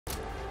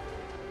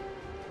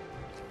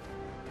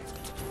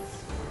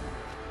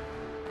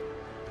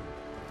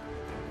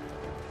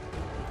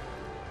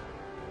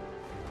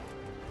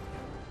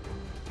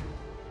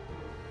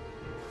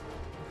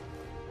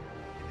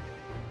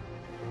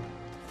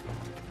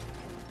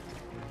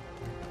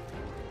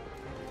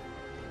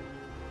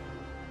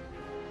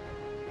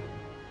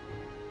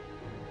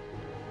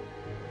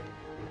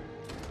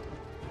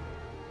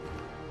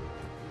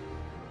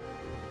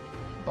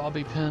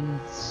bobby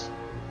pins.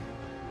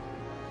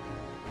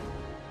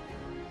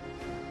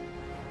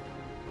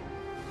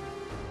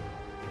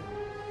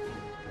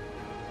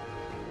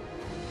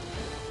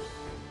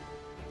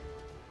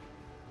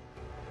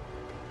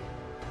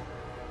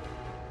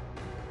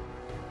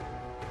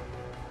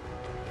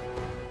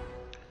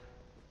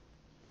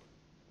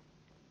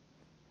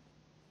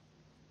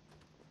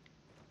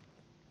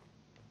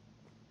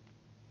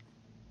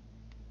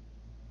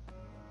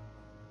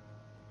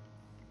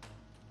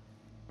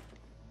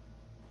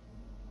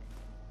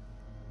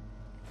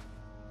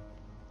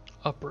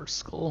 Upper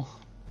skull.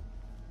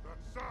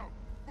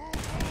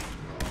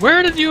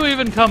 Where did you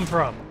even come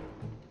from?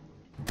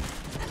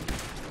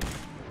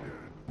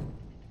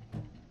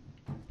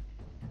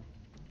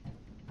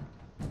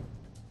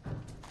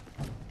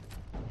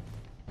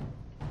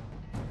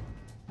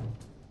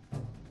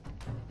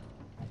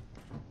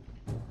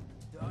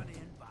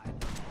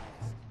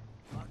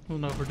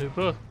 An overdue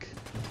book.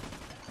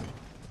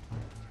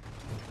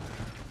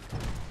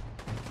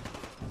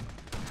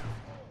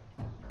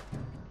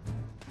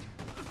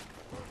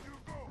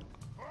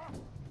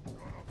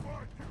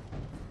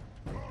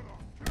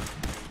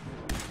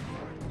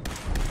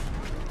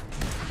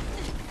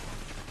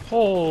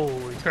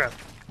 Holy crap.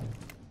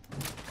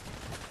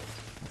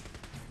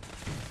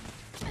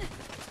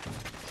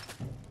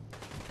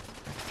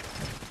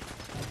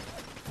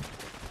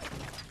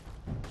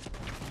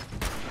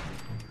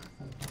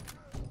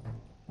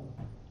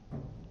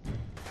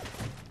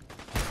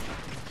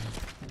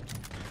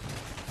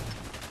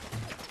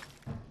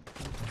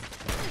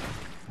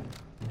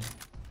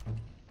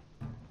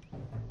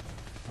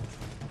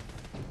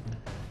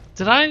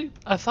 Did I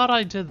thought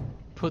I did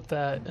put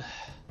that.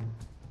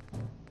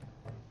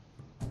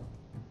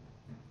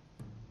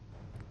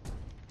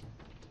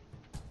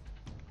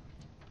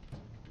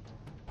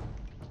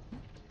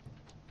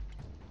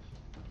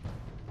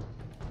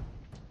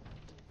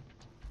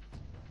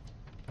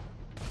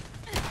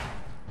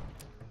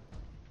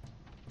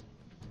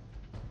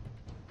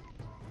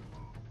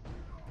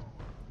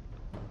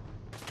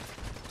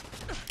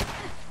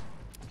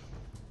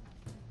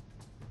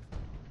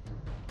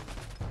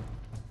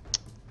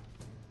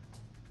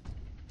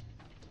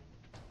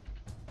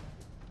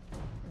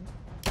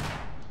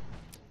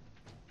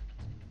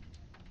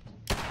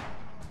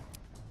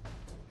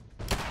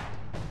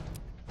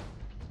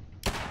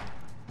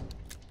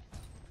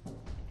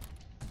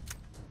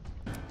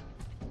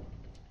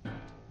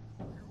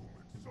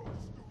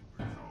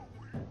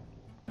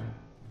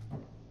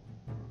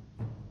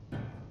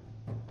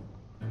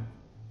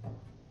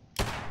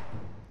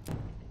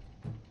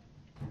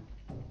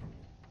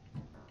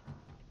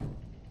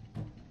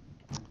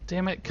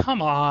 Damn it,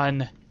 come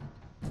on.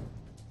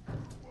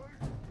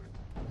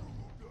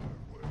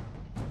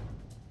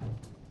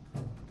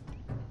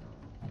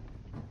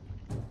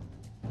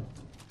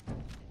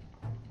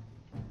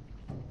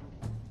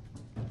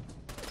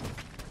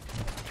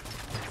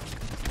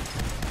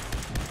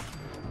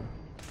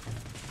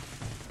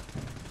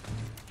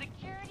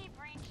 Security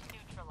breach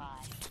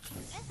neutralized.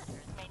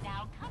 Visitors may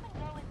now come and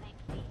go as they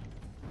please.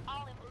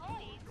 All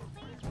employees,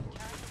 please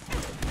return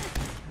to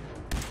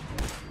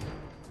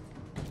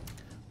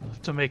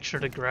Have to make sure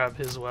to grab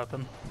his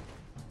weapon.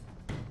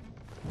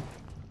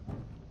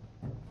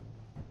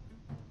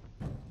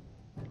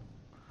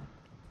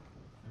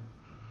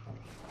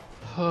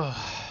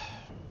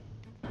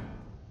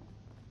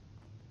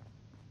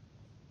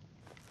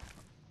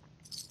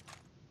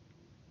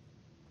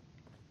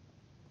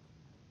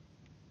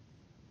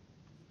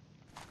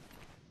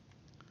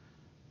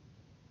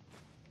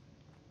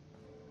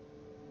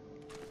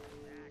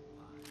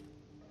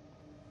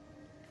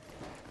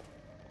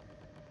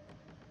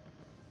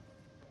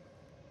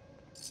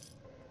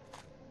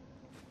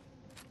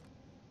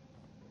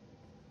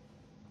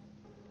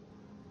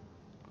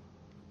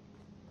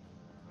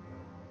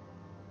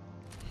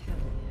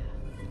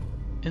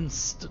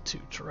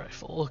 Institute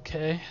rifle,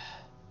 okay.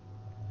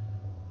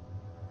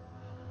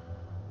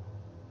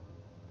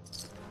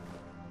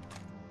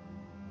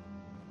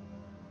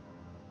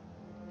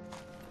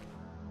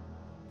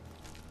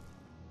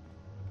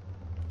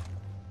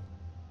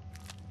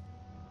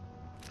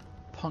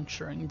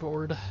 Puncturing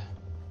board.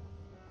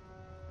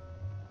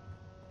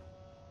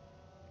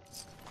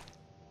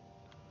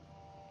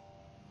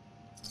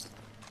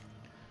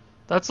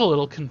 That's a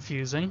little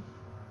confusing.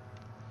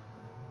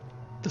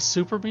 The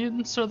super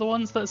mutants are the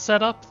ones that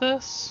set up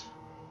this?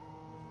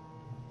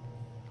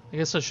 I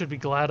guess I should be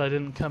glad I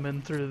didn't come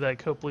in through that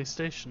Copley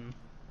station.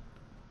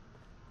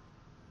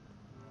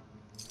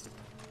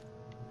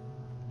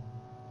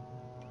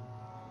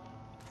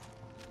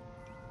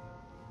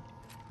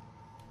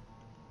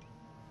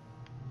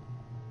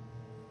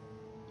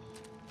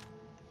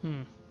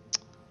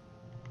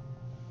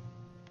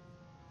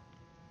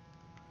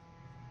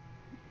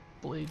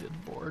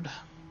 Bladed board.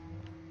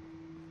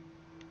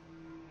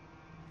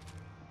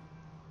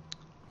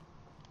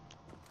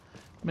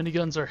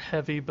 Miniguns are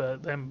heavy,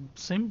 but they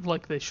seem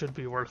like they should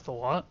be worth a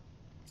lot.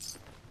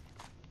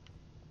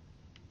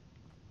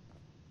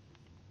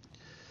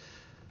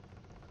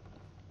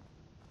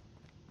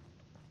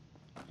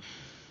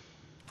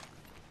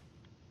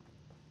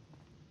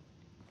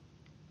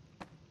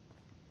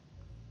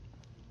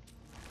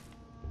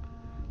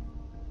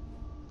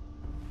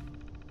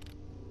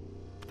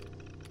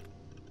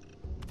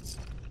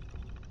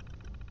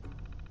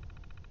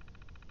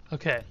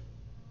 Okay.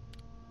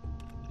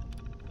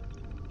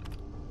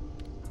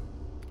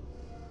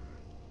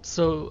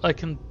 So I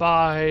can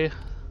buy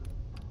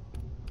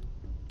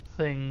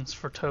things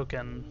for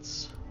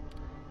tokens,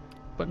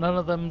 but none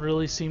of them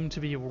really seem to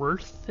be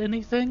worth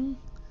anything.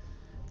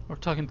 We're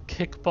talking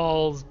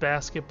kickballs,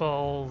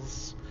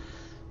 basketballs,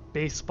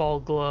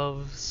 baseball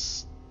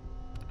gloves.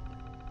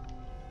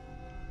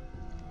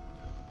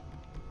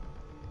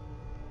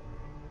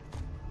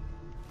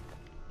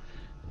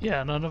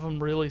 Yeah, none of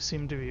them really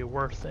seem to be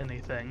worth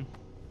anything.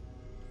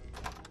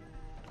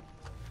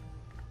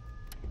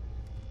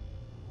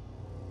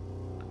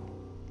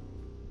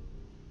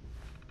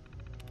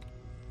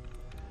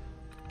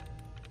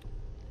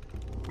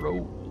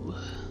 Roll.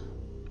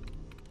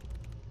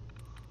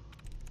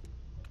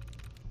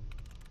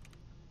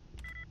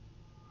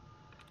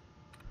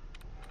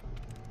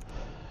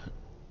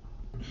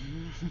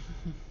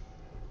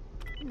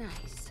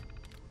 Nice.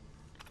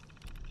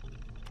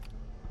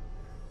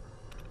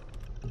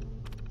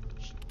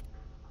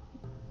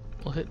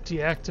 We'll hit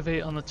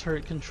deactivate on the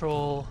turret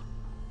control.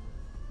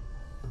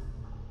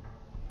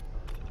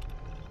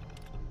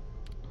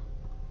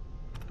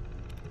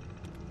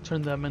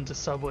 Turn them into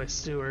subway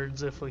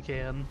stewards if we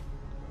can.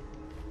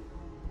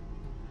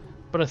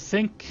 But I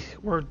think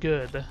we're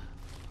good.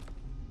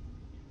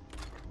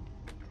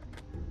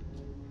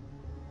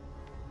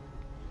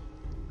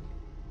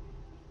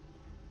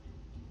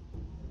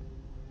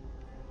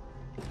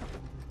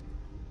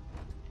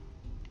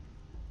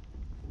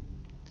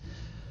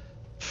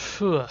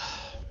 Phew.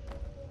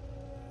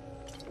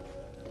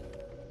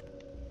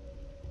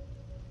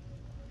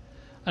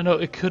 I know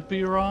it could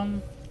be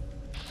wrong.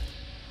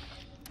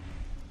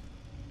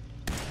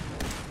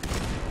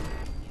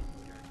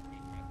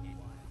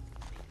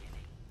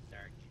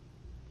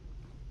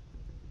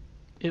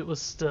 It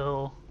was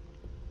still...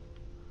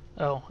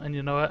 Oh, and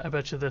you know what? I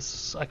bet you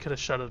this... I could have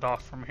shut it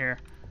off from here.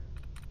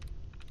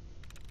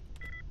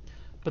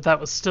 But that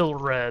was still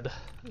red,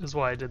 is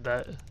why I did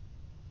that.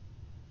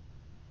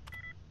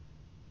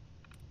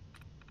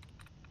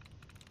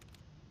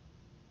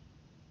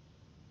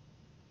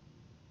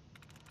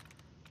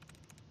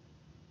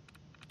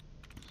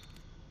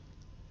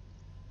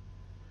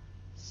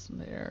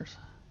 Snares.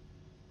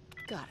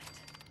 Got it.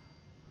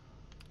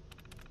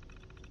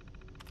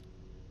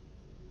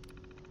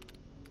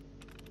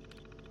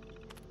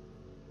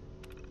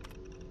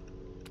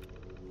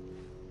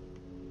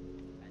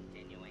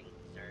 Continuing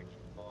search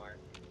for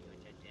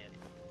fugitive.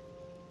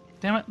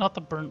 Damn it, not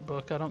the burnt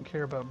book. I don't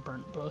care about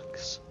burnt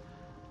books.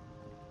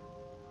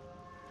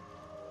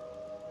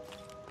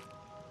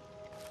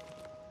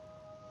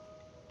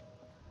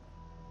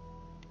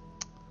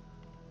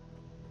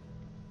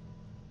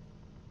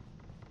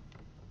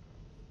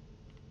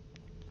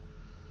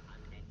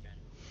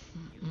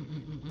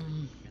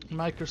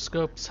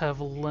 Microscopes have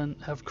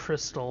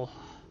crystal,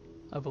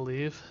 I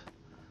believe.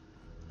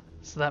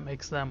 So that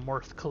makes them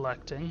worth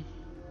collecting.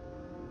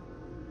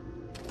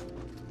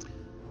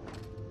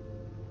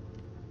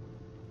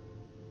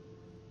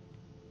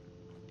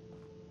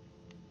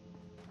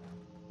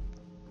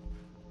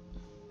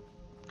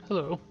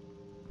 Hello.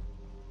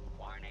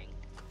 Warning,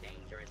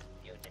 dangerous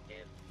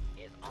fugitive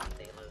is on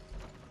the loose.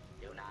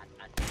 Do not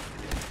attempt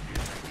to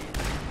apprehend.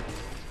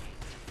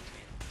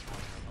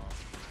 Possible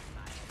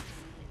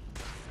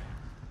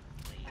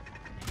Please.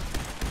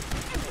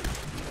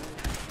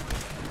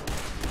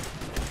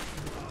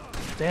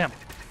 Damn.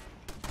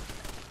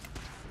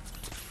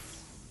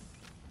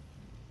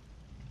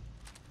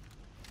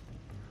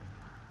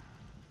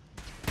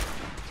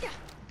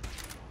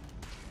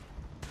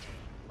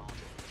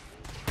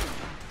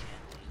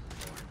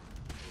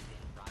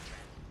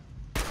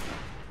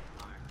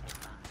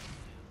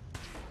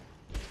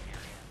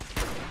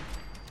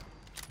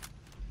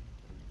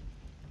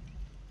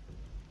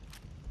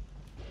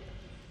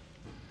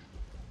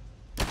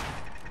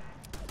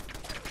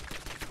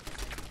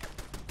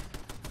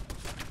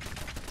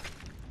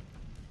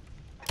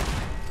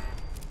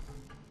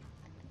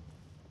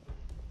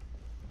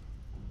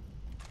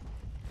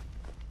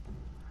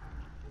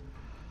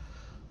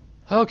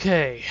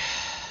 Okay.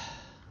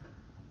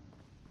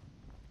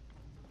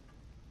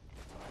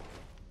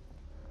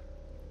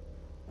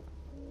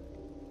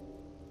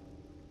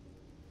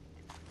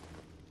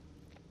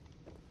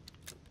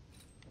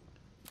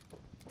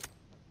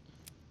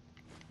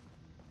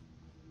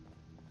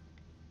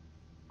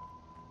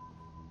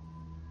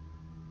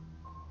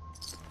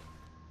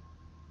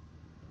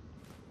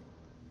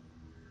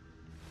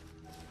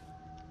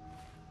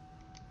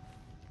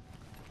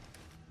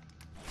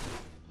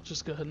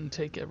 Just go ahead and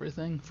take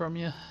everything from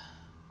you.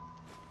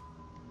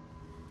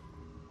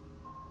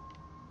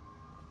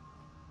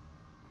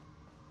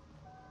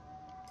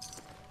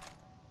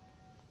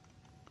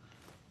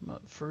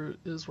 Fruit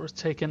is worth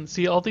taking.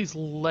 See, all these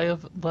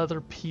leather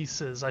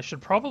pieces. I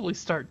should probably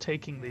start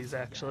taking these,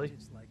 actually.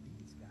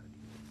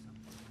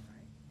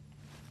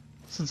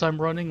 Since I'm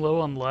running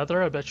low on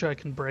leather, I bet you I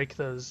can break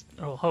those...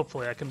 Well,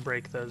 hopefully I can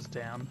break those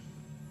down.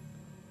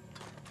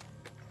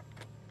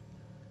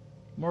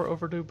 More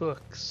overdue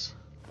books.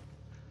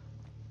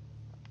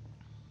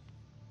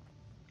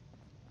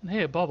 And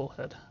hey, a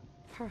bobblehead.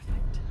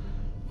 Perfect.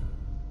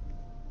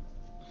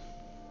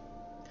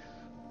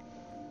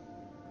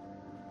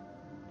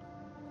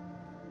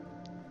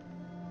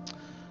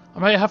 I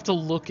might have to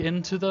look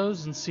into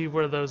those and see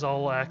where those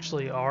all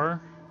actually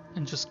are,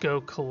 and just go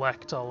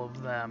collect all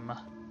of them.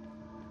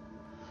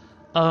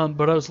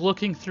 But I was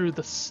looking through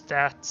the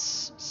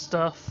stats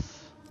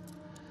stuff,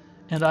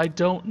 and I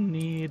don't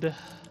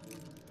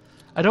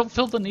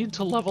feel the need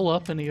to level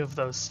up any of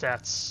those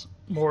stats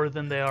more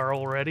than they are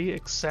already,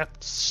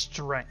 except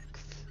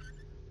strength.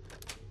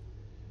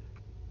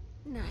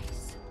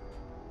 Nice.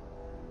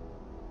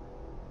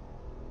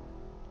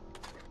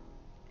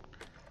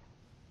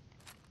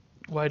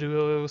 Why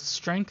do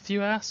strength,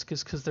 you ask?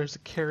 Is because there's a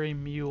carry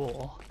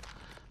mule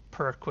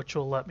perk, which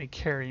will let me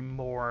carry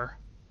more.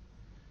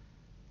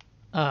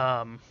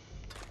 But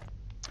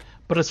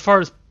as far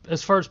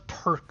as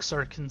perks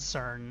are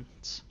concerned,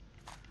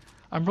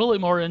 I'm really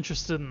more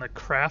interested in the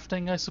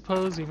crafting, I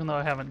suppose, even though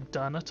I haven't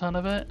done a ton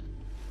of it.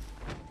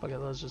 Okay,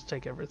 let's just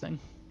take everything.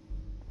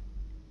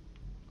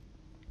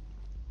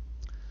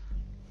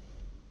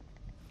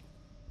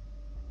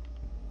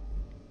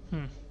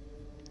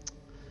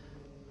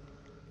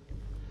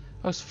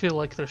 I always feel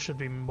like there should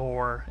be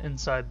more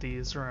inside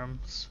these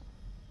rooms.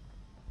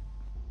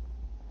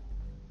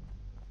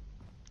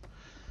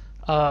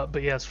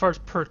 But yeah, as far as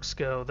perks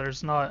go,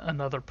 there's not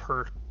another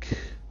perk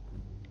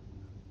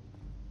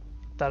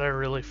that I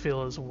really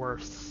feel is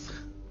worth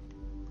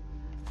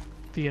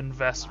the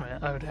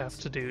investment I would have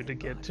to do to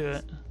get to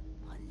it.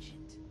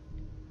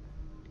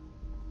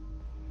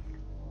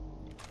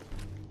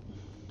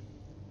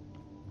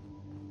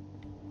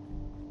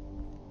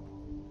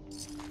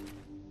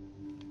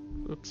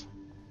 Oops.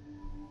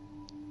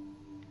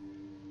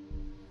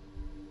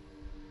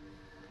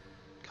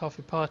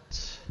 Coffee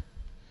pot.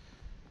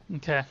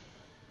 Okay.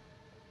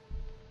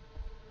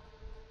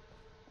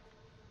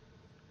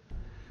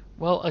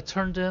 Well, I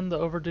turned in the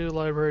overdue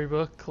library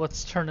book.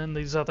 Let's turn in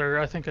these other...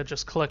 I think I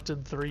just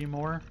collected 3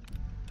 more.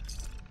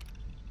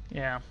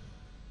 Yeah.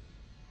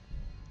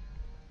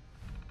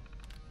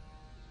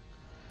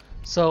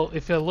 So,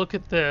 if I look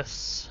at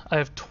this, I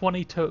have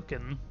 20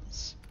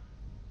 tokens.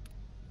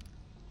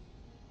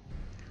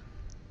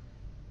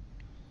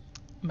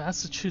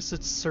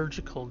 Massachusetts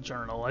Surgical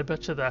Journal. I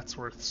bet you that's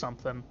worth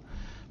something.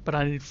 But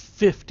I need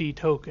 50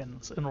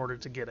 tokens in order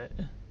to get it.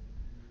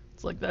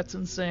 It's like, that's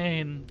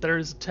insane. There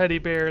is a teddy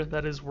bear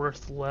that is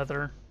worth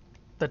leather.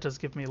 That does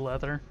give me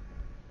leather.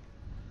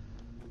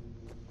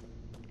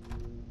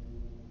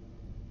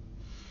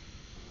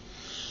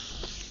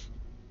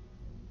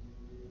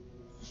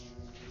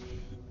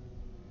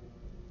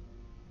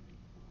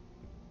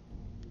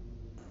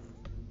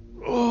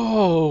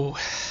 Oh,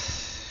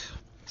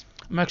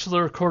 I'm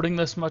actually recording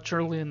this much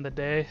early in the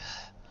day.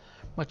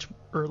 Much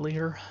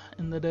earlier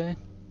in the day.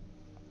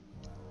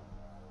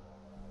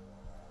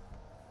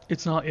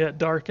 It's not yet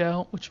dark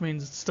out, which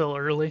means it's still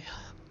early.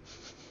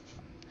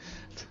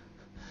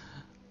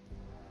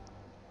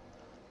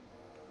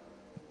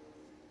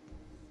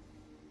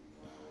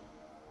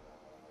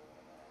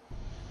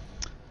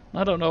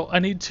 I don't know. I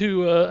need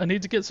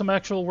to get some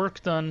actual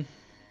work done,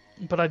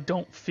 but I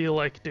don't feel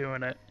like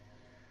doing it.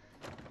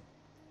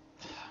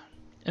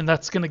 And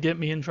that's gonna get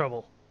me in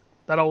trouble.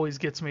 That always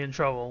gets me in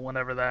trouble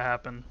whenever that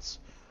happens.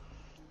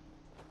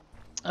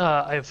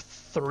 I have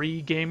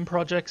 3 game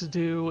projects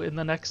due in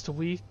the next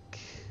week.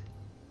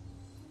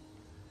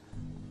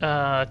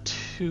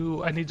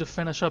 2, I need to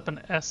finish up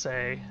an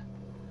essay.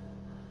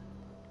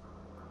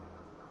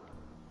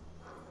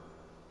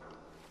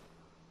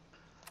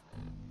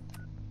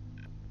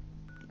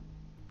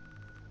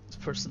 This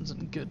person's a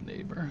good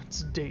neighbor.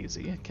 It's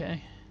Daisy,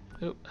 okay.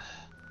 Oh.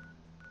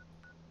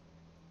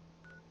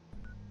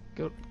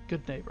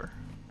 Good neighbor.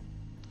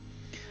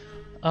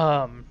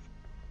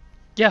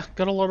 Yeah,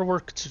 got a lot of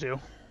work to do.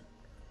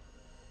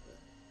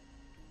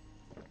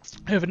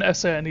 I have an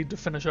essay I need to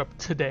finish up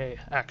today,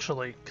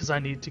 actually, because I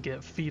need to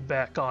get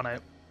feedback on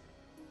it.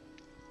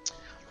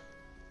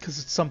 Because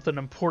it's something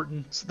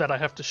important that I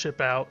have to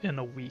ship out in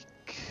a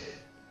week.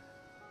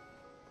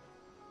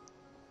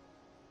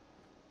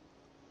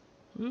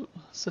 Ooh,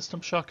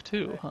 System Shock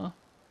 2, huh?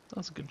 That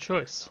was a good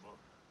choice.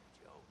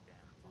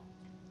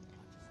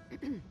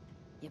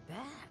 You're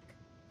back.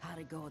 How'd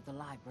it go at the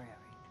library?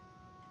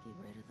 Get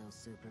rid of those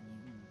super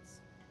mutants.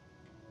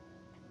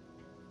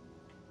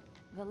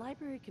 The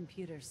library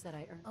computer said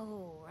I earned...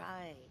 Oh,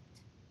 right.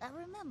 I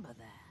remember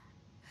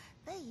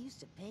that. They used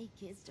to pay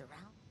kids to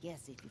round.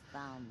 Guess if you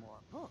found more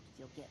books,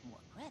 you'll get more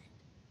credit.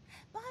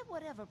 Buy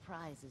whatever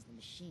prizes the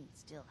machines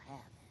still have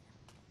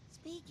in them.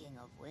 Speaking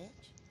of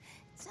which,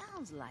 it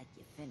sounds like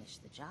you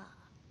finished the job.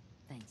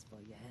 Thanks for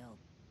your help.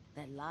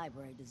 That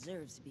library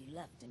deserves to be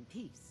left in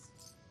peace.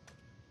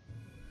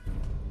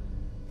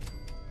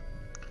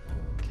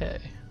 Okay.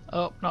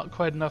 Oh, not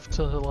quite enough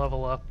to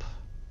level up.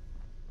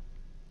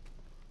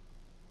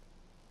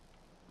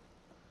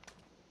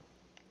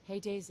 Hey,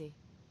 Daisy.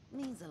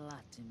 Means a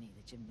lot to me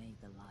that you made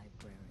the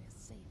library a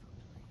safer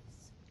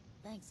place.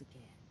 Thanks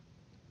again.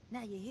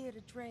 Now you're here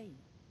to trade.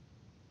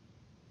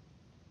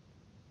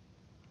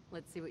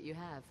 Let's see what you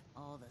have.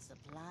 All the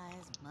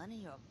supplies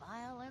money or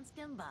violence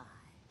can buy.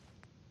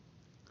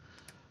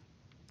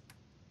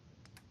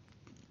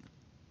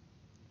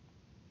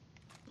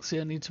 See,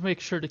 I need to make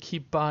sure to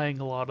keep buying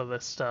a lot of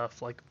this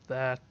stuff, like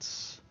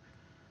that.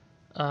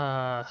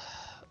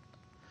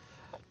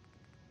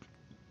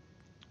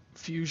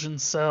 Fusion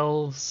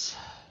cells.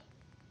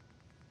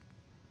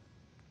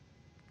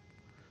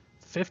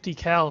 50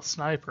 cal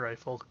sniper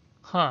rifle.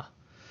 Huh.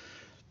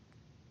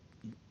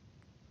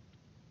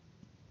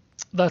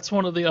 That's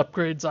one of the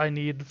upgrades I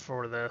need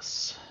for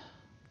this.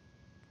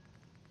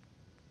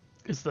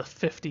 Is the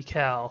 50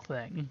 cal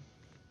thing.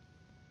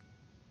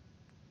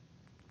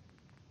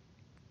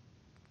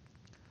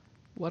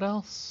 What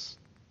else?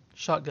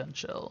 Shotgun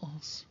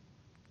shells.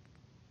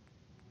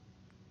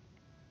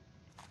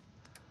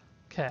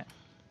 Okay.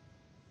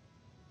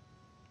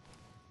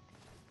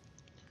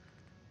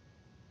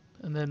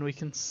 And then we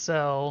can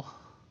sell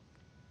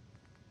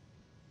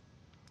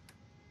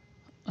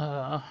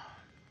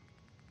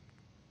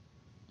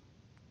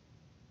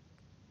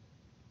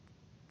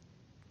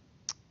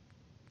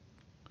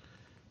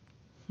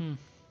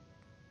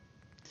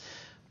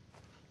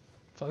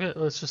fuck it,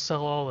 let's just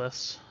sell all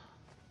this.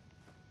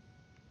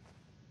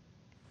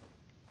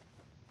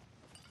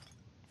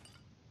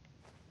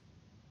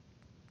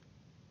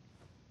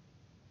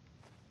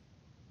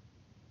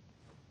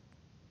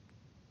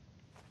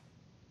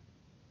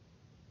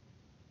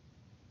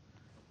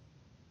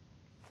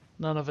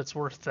 None of it's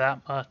worth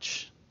that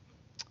much.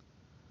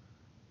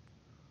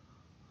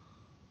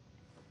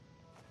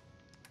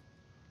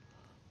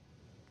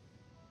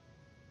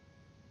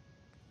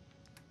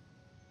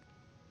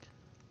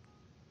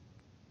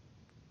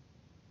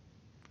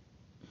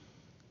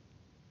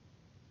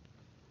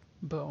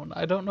 Bone.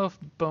 I don't know if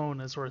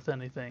bone is worth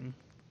anything.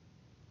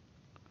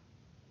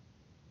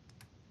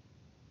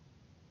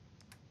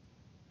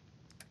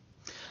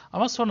 I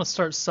almost want to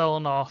start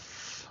selling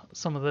off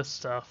some of this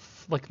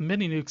stuff. Like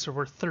mini nukes are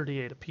worth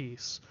 38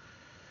 apiece.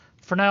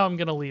 For now, I'm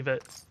gonna leave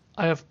it.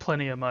 I have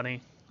plenty of money.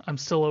 I'm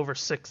still over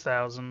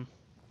 6,000.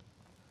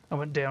 I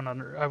went down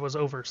under. I was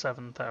over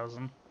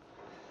 7,000.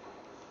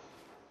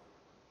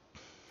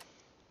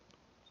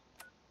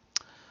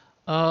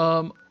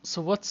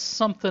 So what's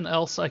something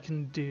else I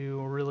can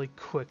do really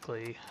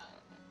quickly?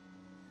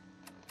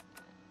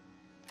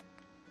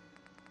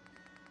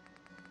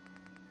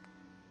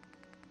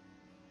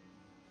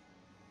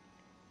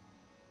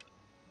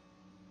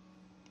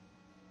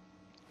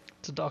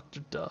 To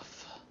Dr.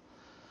 Duff.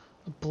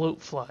 A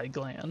bloatfly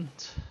gland.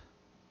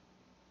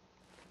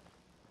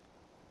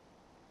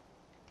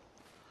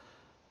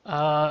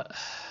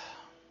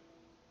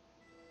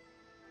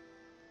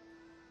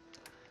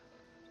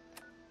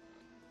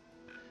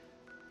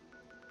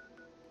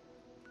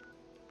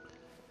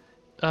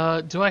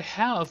 Do I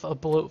have a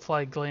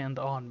bloatfly gland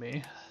on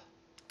me?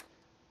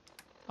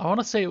 I want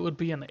to say it would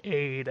be an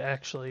aid,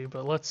 actually,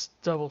 but let's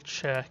double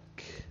check.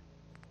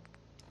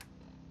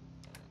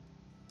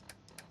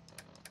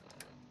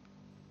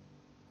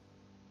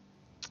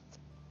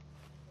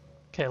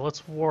 Okay,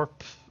 let's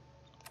warp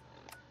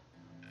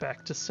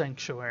back to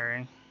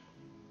Sanctuary.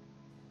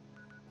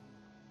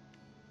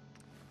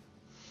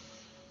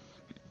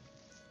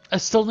 I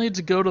still need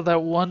to go to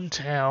that one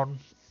town.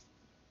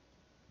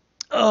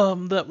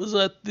 That was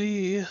at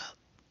the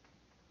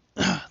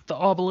the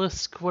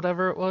obelisk,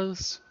 whatever it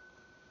was.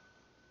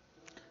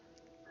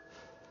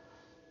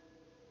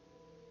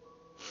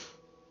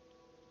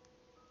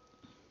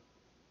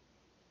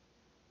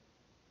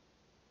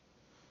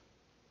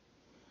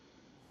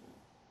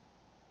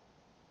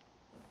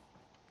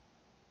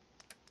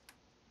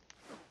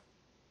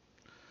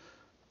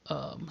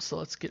 So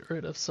let's get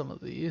rid of some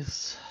of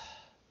these.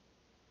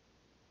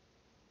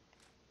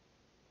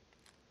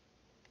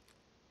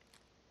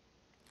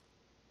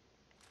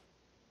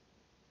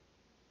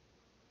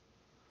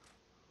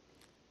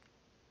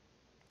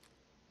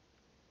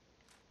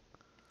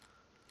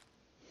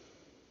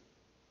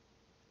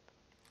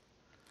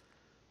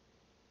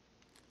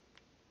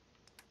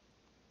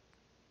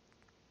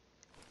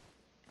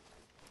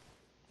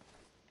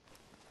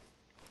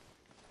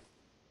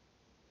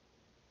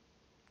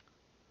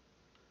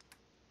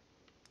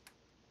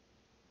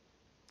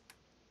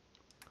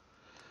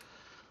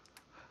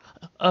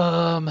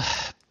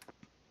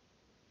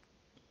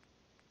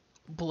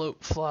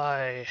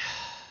 Bloatfly.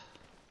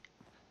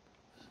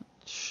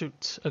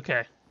 Shoot.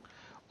 Okay.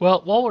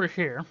 Well, while we're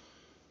here,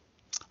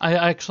 I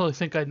actually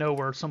think I know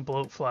where some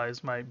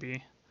bloatflies might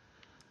be.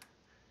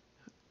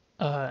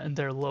 And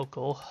they're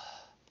local.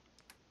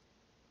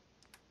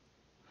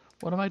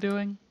 What am I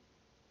doing?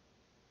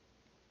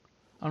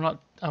 I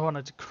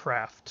wanted to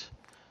craft.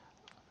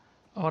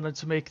 I wanted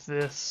to make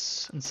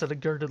this, instead of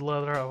girded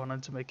leather, I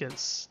wanted to make it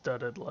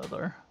studded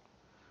leather.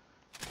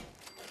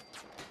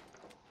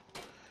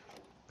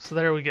 So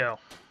there we go.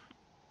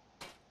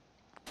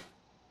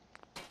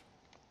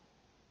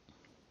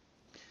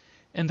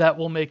 And that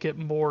will make it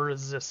more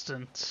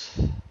resistant.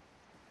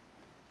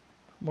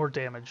 More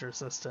damage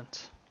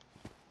resistant.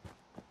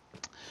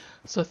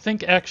 So I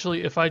think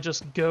actually if I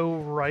just go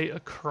right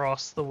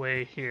across the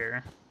way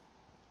here.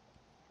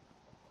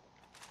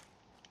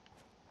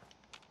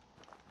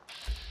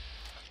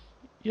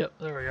 Yep,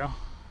 there we go.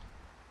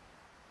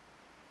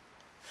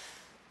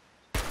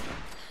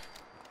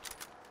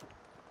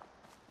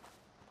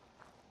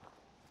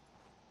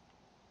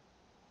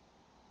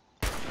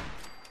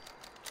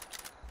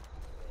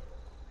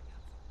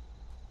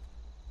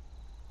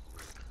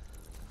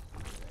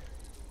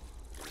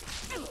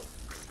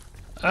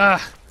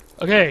 Ah,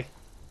 okay.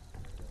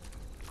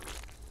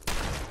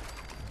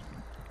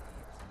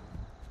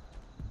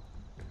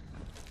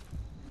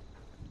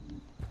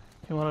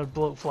 You wanted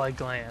bloatfly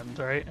gland,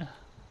 right?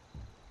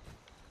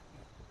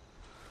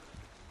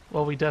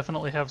 Well, we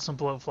definitely have some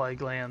bloatfly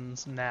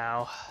glands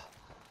now.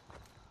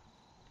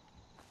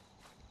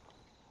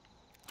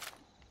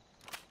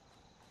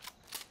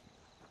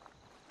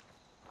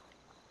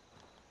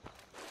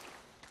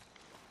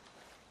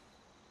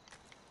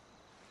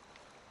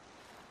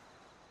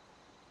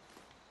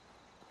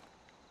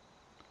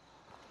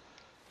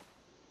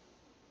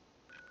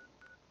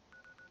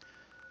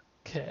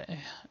 Okay,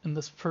 and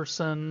this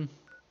person...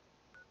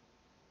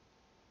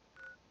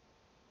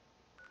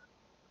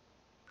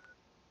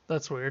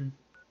 That's weird.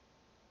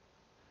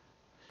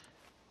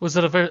 Was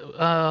it a very...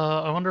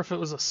 I wonder if it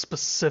was a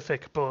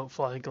specific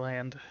bloatfly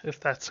gland,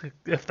 if that's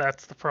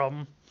the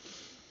problem.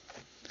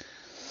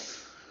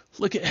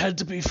 Like it had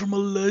to be from a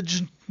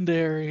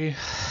legendary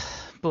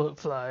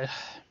bloatfly.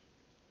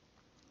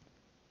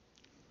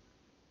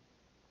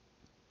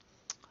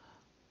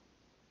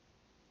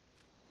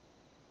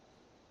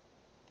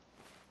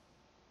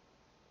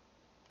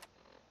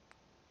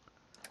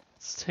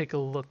 Let's take a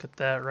look at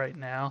that right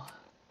now.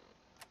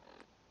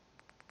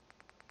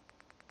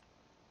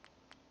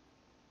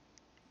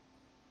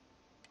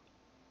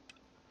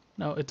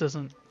 No, it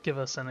doesn't give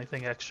us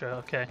anything extra.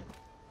 Okay.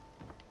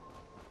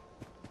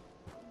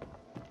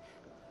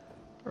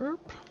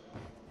 Erp.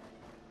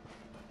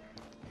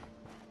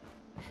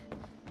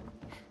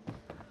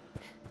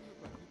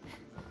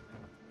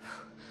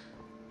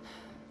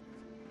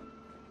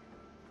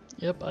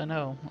 Yep, I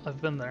know.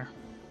 I've been there.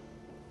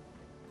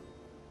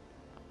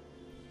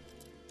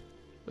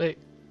 Wait.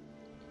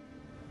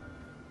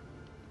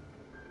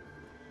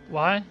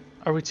 Why?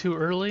 Are we too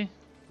early?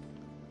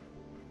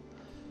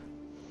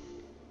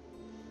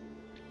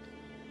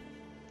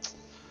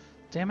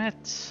 Damn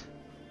it.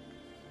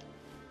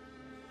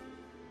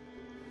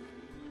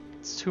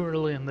 It's too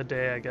early in the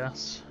day, I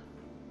guess.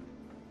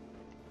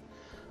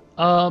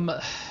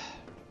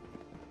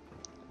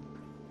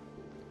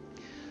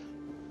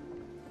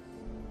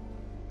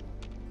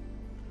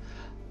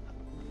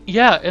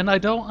 Yeah, and I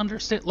don't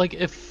understand, like,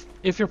 if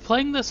you're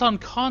playing this on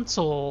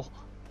console,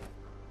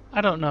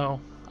 I don't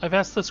know. I've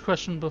asked this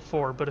question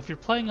before, but if you're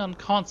playing on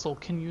console,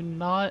 can you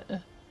not...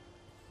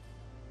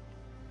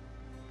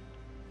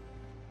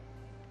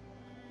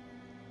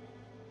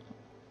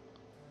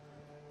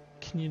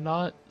 Can you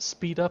not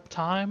speed up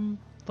time?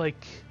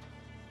 Like,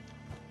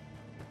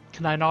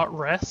 can I not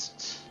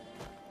rest?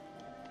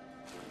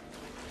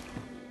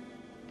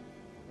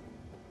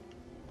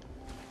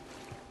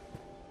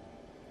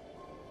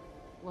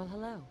 Well,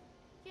 hello.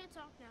 Can't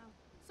talk now.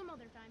 Some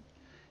other time.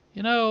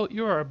 You know,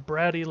 you are a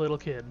bratty little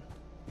kid.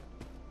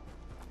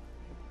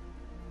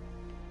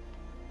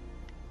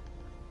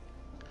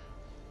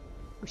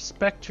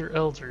 Respect your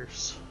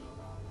elders.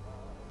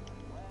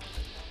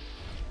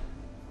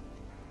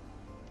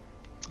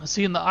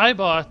 See, in the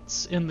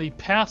iBots in the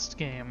past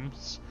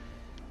games,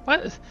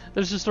 what?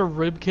 There's just a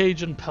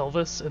ribcage and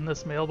pelvis in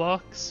this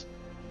mailbox.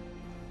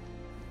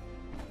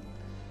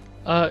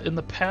 In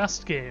the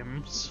past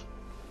games,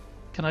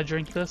 can I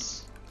drink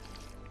this?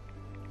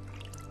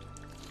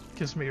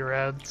 Gives me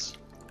rads.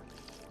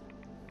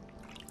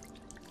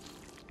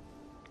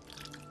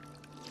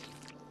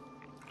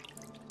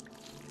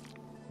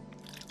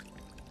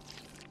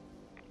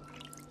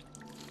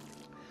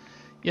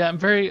 Yeah, I'm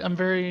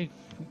very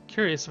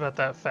curious about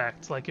that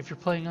fact. Like, if you're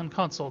playing on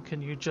console,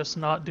 can you just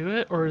not do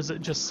it? Or is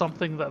it just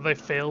something that they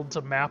failed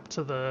to map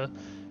to the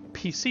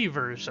PC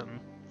version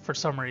for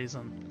some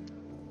reason?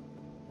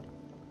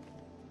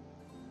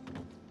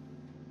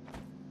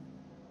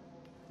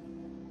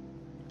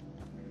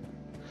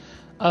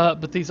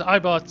 But these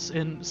iBots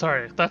in...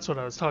 Sorry, that's what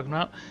I was talking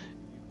about.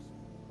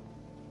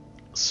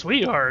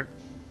 Sweetheart.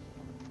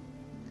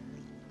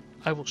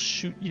 I will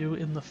shoot you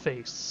in the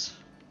face.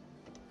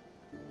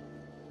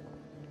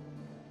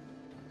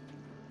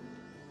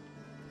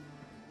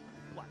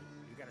 What?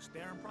 You got a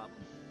staring problem?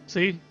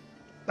 See?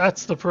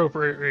 That's the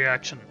appropriate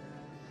reaction.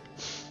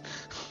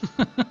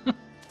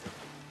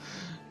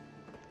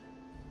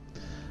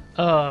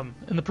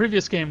 In the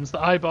previous games, the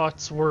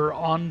iBots were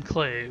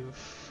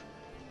Enclave.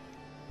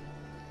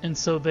 And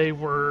so they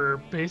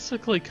were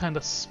basically kind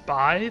of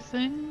spy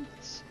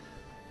things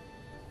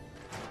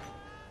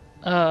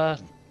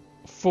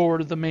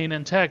for the main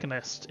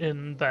antagonist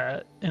in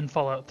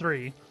Fallout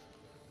 3.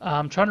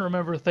 I'm trying to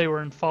remember if they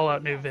were in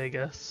Fallout New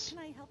Vegas. Can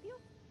I help you?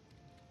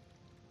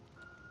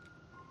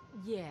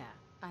 Yeah,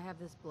 I have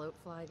this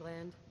bloatfly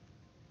gland.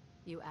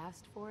 You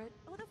asked for it?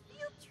 Oh, the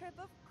field trip,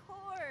 of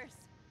course!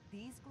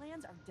 These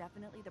glands are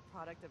definitely the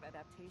product of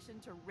adaptation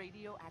to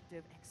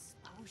radioactive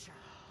exposure.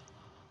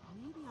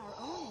 Maybe our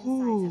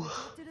own insides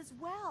have adapted as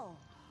well.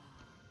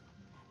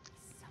 That'd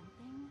be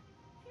something.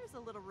 Here's a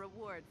little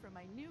reward for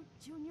my new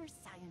junior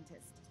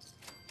scientist.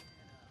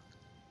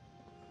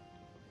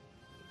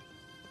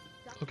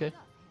 Okay.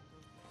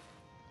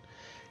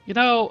 You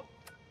know,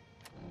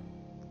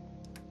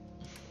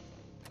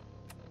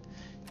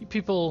 you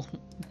people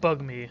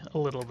bug me a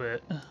little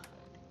bit.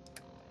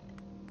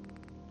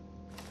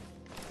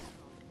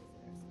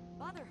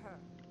 Bother her.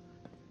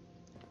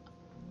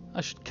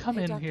 I should come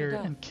Hey, in Dr. here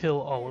Duff. and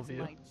kill all Here's of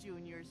you. my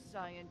junior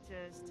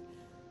scientist.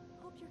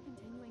 Hope you're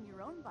continuing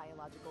your own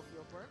biological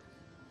fieldwork.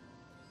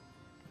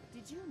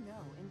 Did you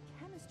know in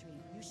chemistry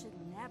you should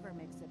never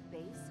mix a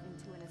base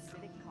into an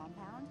acidic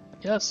compound?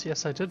 Yes,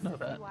 I did know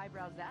that. Few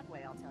eyebrows that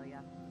way, I'll tell ya.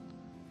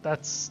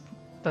 That's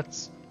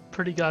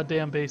pretty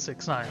goddamn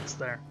basic science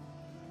there.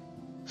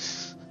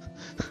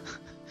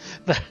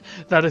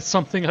 that is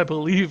something I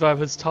believe I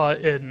was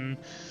taught in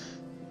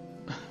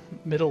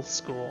middle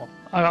school.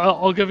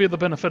 I'll give you the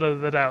benefit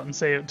of the doubt and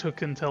say it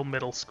took until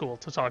middle school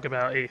to talk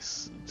about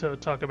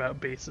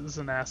bases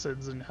and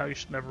acids and how you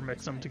should never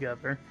mix them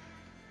together,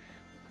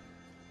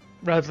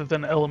 rather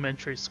than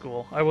elementary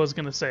school. I was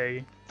gonna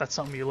say that's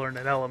something you learn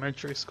in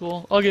elementary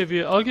school. I'll give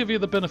you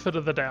the benefit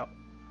of the doubt.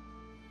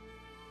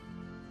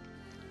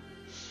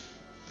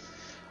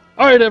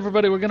 Alright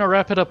everybody, we're gonna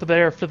wrap it up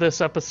there for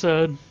this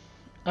episode.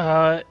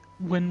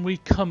 When we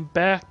come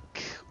back,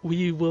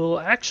 we will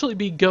actually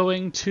be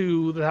going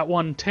to that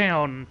one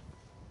town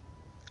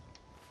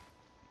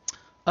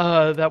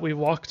that we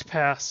walked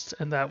past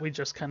and that we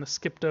just kind of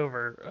skipped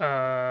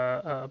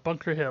over,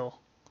 Bunker Hill.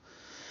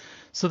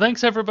 So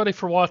thanks everybody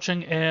for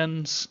watching,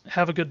 and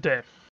have a good day.